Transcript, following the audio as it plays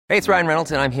Hey, it's Ryan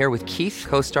Reynolds, and I'm here with Keith,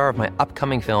 co-star of my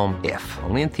upcoming film, If,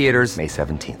 only in theaters May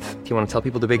 17th. Do you want to tell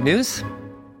people the big news?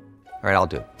 All right, I'll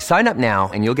do it. Sign up now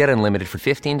and you'll get unlimited for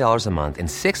 $15 a month and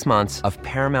 6 months of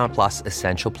Paramount Plus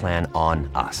Essential Plan on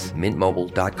us.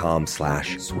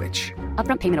 MintMobile.com/switch.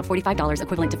 Upfront payment of $45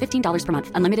 equivalent to $15 per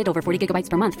month. Unlimited over 40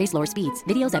 gigabytes per month. Face lower speeds.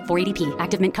 Videos at 480p.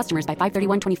 Active Mint customers by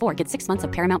 531.24 get 6 months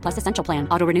of Paramount Plus Essential Plan.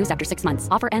 Auto renews after 6 months.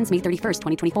 Offer ends May 31st,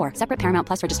 2024. Separate Paramount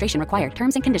Plus registration required.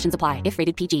 Terms and conditions apply if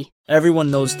rated PG. Everyone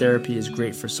knows therapy is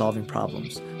great for solving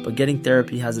problems, but getting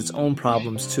therapy has its own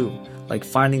problems too, like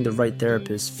finding the right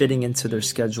therapist, fitting into their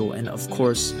schedule, and of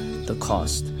course, the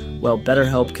cost. Well,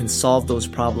 BetterHelp can solve those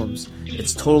problems.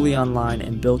 It's totally online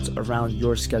and built around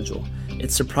your schedule.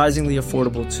 It's surprisingly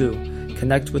affordable too.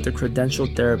 Connect with a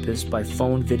credentialed therapist by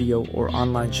phone, video, or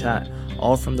online chat,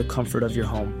 all from the comfort of your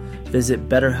home. Visit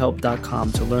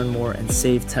BetterHelp.com to learn more and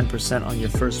save 10% on your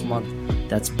first month.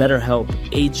 That's BetterHelp,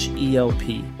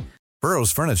 H-E-L-P.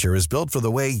 Burrow's furniture is built for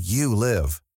the way you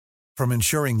live. From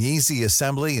ensuring easy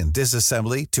assembly and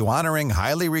disassembly to honoring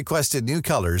highly requested new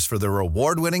colors for their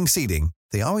award-winning seating,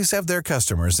 they always have their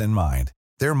customers in mind.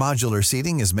 Their modular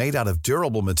seating is made out of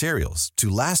durable materials to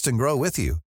last and grow with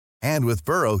you. And with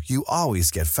Burrow, you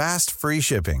always get fast, free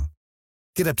shipping.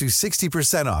 Get up to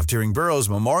 60% off during Burrow's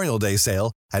Memorial Day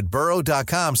sale at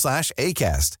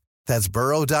burrow.com/ACAST. That's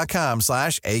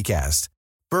burrow.com/ACAST.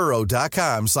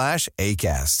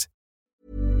 burrow.com/ACAST.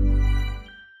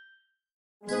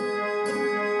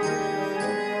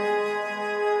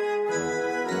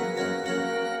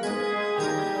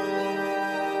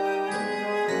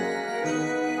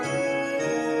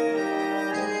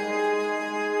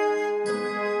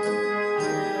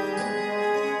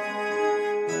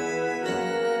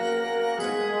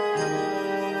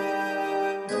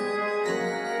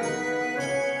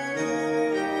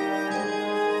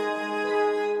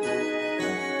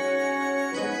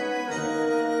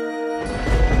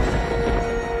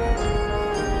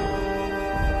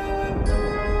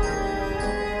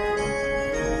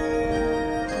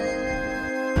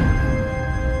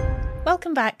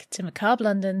 Welcome back to Macabre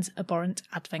London's Abhorrent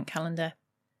Advent Calendar.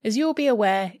 As you'll be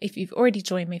aware, if you've already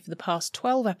joined me for the past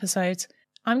 12 episodes,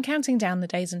 I'm counting down the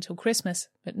days until Christmas,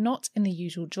 but not in the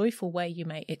usual joyful way you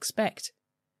may expect.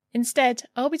 Instead,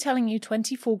 I'll be telling you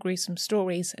 24 gruesome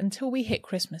stories until we hit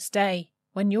Christmas Day,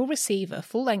 when you'll receive a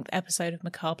full-length episode of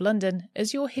Macabre London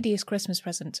as your hideous Christmas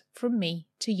present from me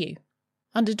to you.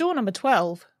 Under door number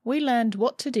 12, we learned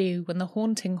what to do when the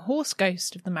haunting horse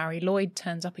ghost of the Mary Lloyd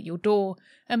turns up at your door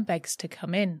and begs to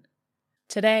come in.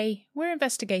 Today, we're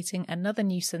investigating another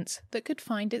nuisance that could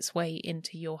find its way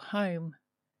into your home.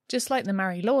 Just like the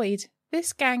Mary Lloyd,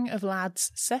 this gang of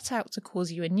lads set out to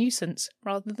cause you a nuisance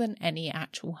rather than any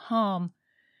actual harm.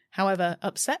 However,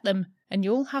 upset them and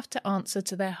you'll have to answer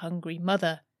to their hungry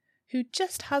mother, who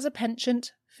just has a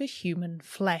penchant for human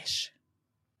flesh.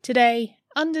 Today,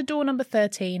 under door number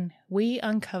 13, we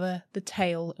uncover the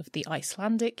tale of the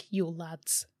Icelandic Yule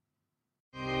lads.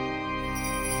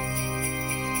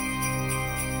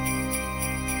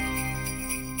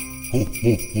 Ho,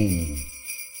 ho, ho.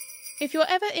 If you're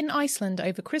ever in Iceland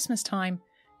over Christmas time,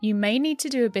 you may need to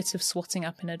do a bit of swatting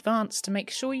up in advance to make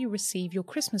sure you receive your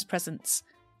Christmas presents.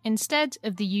 Instead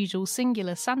of the usual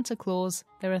singular Santa Claus,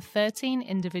 there are 13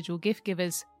 individual gift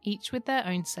givers, each with their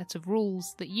own set of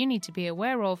rules that you need to be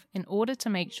aware of in order to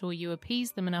make sure you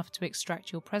appease them enough to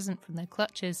extract your present from their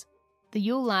clutches. The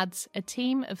Yule lads, a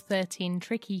team of 13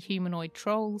 tricky humanoid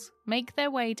trolls, make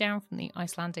their way down from the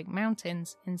Icelandic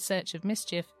mountains in search of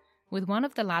mischief, with one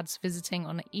of the lads visiting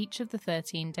on each of the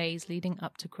 13 days leading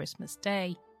up to Christmas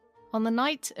Day. On the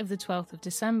night of the 12th of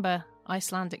December,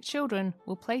 Icelandic children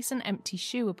will place an empty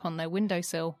shoe upon their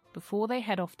windowsill before they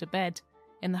head off to bed,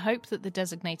 in the hope that the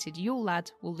designated Yule lad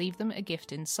will leave them a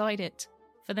gift inside it.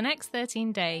 For the next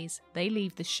 13 days, they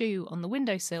leave the shoe on the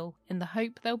windowsill in the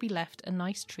hope they'll be left a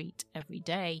nice treat every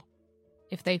day.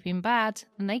 If they've been bad,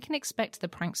 then they can expect the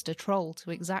prankster troll to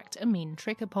exact a mean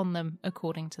trick upon them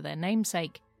according to their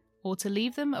namesake, or to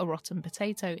leave them a rotten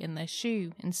potato in their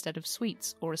shoe instead of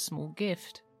sweets or a small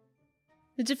gift.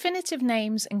 The definitive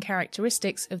names and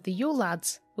characteristics of the Yule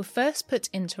lads were first put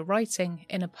into writing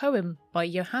in a poem by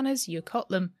Johannes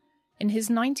Jökullum in his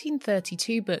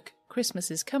 1932 book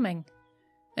Christmas is Coming,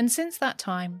 and since that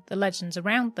time the legends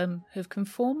around them have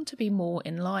conformed to be more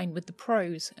in line with the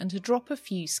prose and to drop a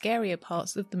few scarier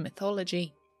parts of the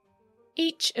mythology.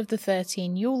 Each of the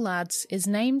 13 Yule lads is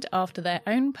named after their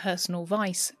own personal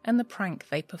vice and the prank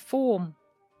they perform.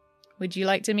 Would you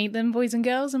like to meet them, boys and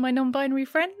girls, and my non-binary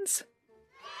friends?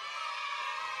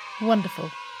 Wonderful,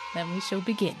 then we shall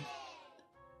begin.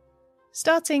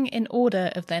 Starting in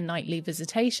order of their nightly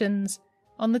visitations,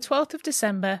 On the 12th of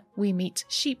December, we meet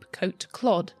Sheepcoat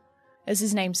Clod. As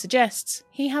his name suggests,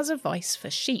 he has a vice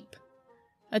for sheep.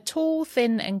 A tall,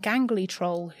 thin and gangly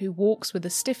troll who walks with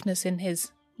a stiffness in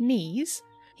his knees,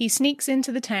 he sneaks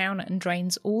into the town and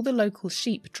drains all the local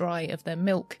sheep dry of their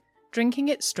milk, drinking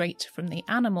it straight from the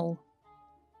animal.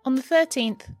 On the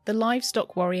 13th, the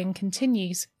livestock worrying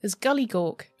continues as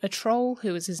Gullygawk, a troll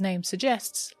who, as his name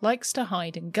suggests, likes to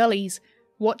hide in gullies,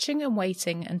 watching and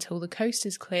waiting until the coast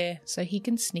is clear so he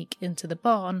can sneak into the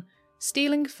barn,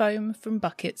 stealing foam from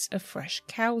buckets of fresh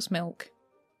cow's milk.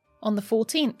 On the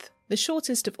 14th, the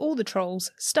shortest of all the trolls,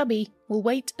 Stubby, will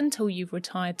wait until you've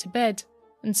retired to bed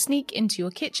and sneak into your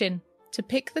kitchen to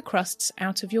pick the crusts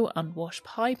out of your unwashed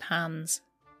pie pans.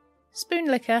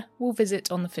 Spoonlicker will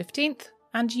visit on the 15th,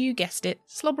 and you guessed it,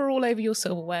 slobber all over your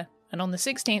silverware, and on the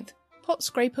 16th, Pot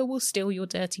Scraper will steal your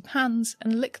dirty pans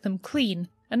and lick them clean,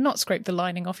 and not scrape the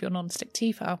lining off your non-stick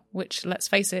Tefal, which, let's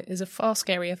face it, is a far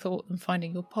scarier thought than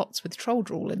finding your pots with troll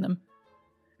drool in them.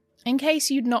 In case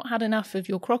you'd not had enough of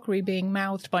your crockery being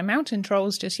mouthed by mountain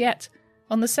trolls just yet,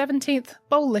 on the 17th,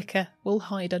 Bowl Licker will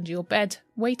hide under your bed,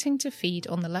 waiting to feed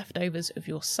on the leftovers of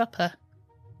your supper.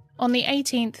 On the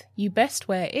 18th, you best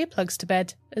wear earplugs to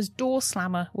bed, as Door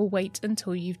Slammer will wait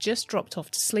until you've just dropped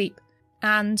off to sleep,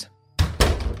 and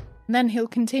then he'll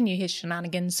continue his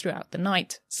shenanigans throughout the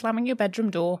night, slamming your bedroom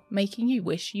door, making you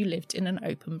wish you lived in an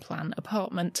open-plan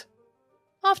apartment.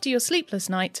 After your sleepless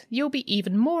night, you'll be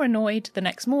even more annoyed the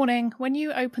next morning when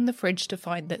you open the fridge to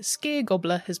find that Skyr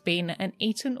Gobbler has been and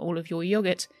eaten all of your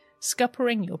yoghurt,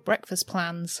 scuppering your breakfast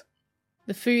plans.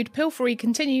 The food pilfery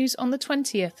continues on the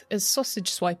 20th as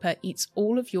Sausage Swiper eats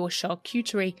all of your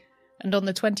charcuterie, and on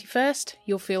the 21st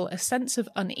you'll feel a sense of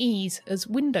unease as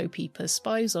Window Peeper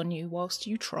spies on you whilst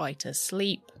you try to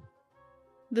sleep.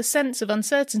 The sense of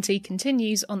uncertainty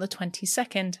continues on the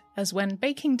 22nd, as when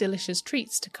baking delicious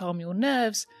treats to calm your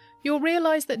nerves, you'll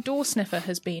realise that Door Sniffer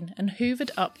has been and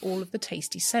hoovered up all of the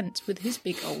tasty scent with his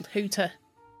big old hooter.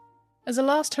 As a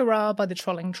last hurrah by the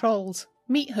trolling trolls,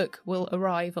 Meat Hook will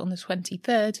arrive on the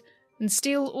 23rd and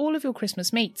steal all of your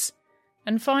Christmas meats,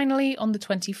 and finally on the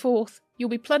 24th you'll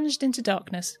be plunged into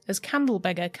darkness as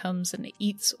Candlebeggar comes and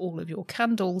eats all of your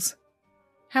candles.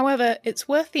 However, it's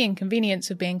worth the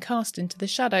inconvenience of being cast into the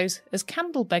shadows, as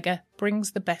Candlebeggar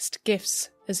brings the best gifts,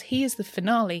 as he is the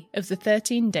finale of the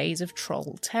 13 days of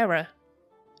troll terror.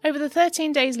 Over the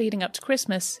 13 days leading up to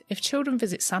Christmas, if children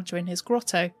visit Santa in his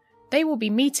grotto, they will be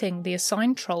meeting the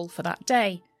assigned troll for that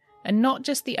day, and not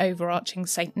just the overarching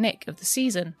Saint Nick of the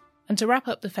season. And to wrap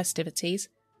up the festivities,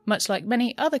 much like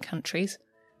many other countries,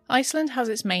 Iceland has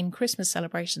its main Christmas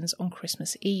celebrations on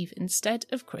Christmas Eve instead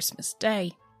of Christmas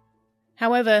Day.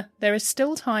 However, there is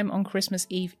still time on Christmas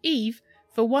Eve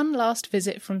for one last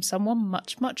visit from someone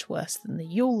much, much worse than the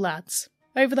Yule lads.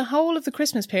 Over the whole of the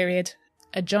Christmas period,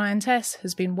 a giantess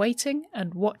has been waiting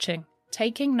and watching,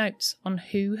 taking notes on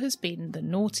who has been the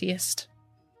naughtiest.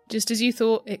 Just as you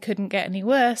thought it couldn't get any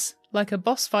worse, like a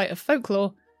boss fight of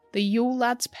folklore, the Yule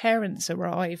lads' parents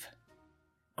arrive.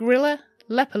 Grilla,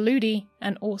 Lepaludi,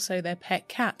 and also their pet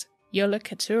cat, Yola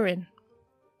Katurin.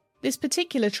 This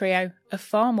particular trio are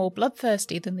far more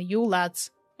bloodthirsty than the Yule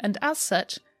lads, and as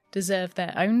such, deserve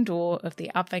their own door of the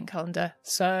Advent calendar,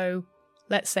 so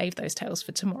let's save those tales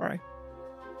for tomorrow.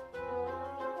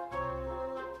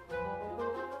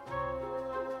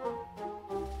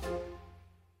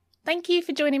 Thank you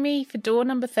for joining me for door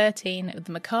number 13 of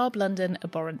the Macabre London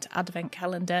Abhorrent Advent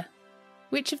Calendar.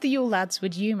 Which of the Yule lads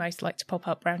would you most like to pop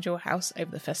up round your house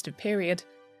over the festive period?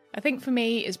 I think for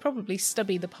me it's probably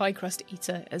Stubby the pie crust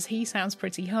eater, as he sounds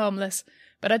pretty harmless,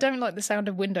 but I don't like the sound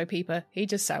of Window Peeper, he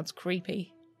just sounds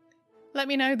creepy. Let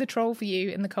me know the troll for you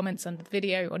in the comments under the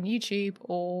video on YouTube,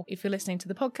 or if you're listening to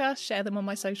the podcast, share them on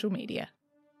my social media.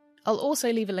 I'll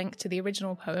also leave a link to the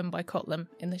original poem by Cotlam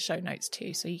in the show notes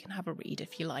too, so you can have a read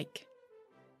if you like.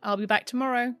 I'll be back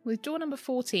tomorrow with door number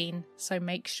 14, so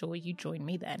make sure you join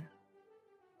me then.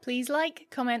 Please like,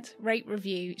 comment, rate,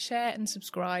 review, share and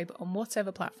subscribe on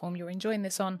whatever platform you're enjoying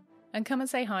this on, and come and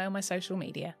say hi on my social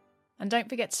media. And don't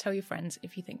forget to tell your friends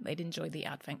if you think they'd enjoy the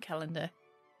Advent calendar.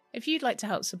 If you'd like to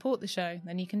help support the show,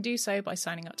 then you can do so by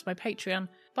signing up to my Patreon,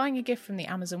 buying a gift from the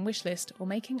Amazon wishlist, or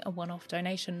making a one-off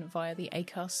donation via the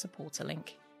Acast supporter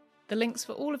link. The links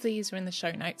for all of these are in the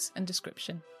show notes and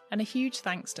description, and a huge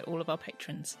thanks to all of our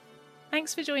patrons.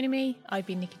 Thanks for joining me, I've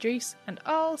been Nikki Druce, and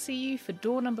I'll see you for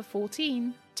door number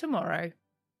 14 tomorrow.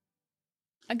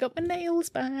 I got my nails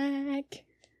back!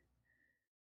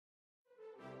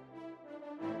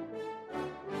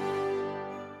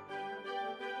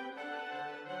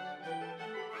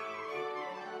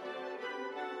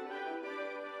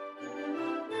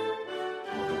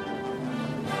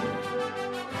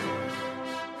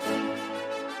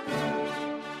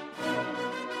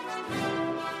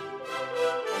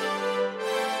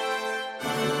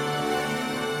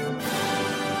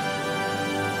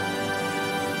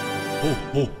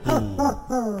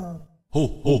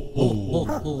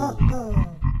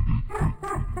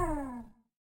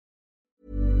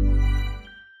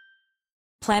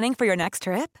 Planning for your next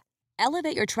trip?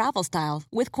 Elevate your travel style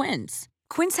with Quince.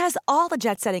 Quince has all the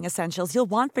jet-setting essentials you'll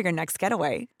want for your next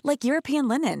getaway, like European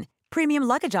linen, premium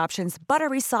luggage options,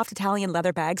 buttery soft Italian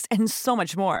leather bags, and so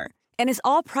much more. And is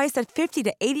all priced at 50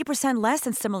 to 80% less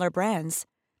than similar brands.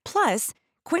 Plus,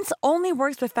 Quince only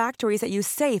works with factories that use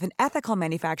safe and ethical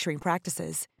manufacturing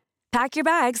practices. Pack your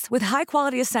bags with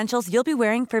high-quality essentials you'll be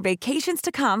wearing for vacations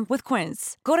to come with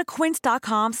Quince. Go to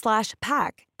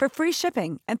quince.com/pack for free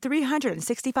shipping and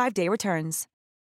 365-day returns.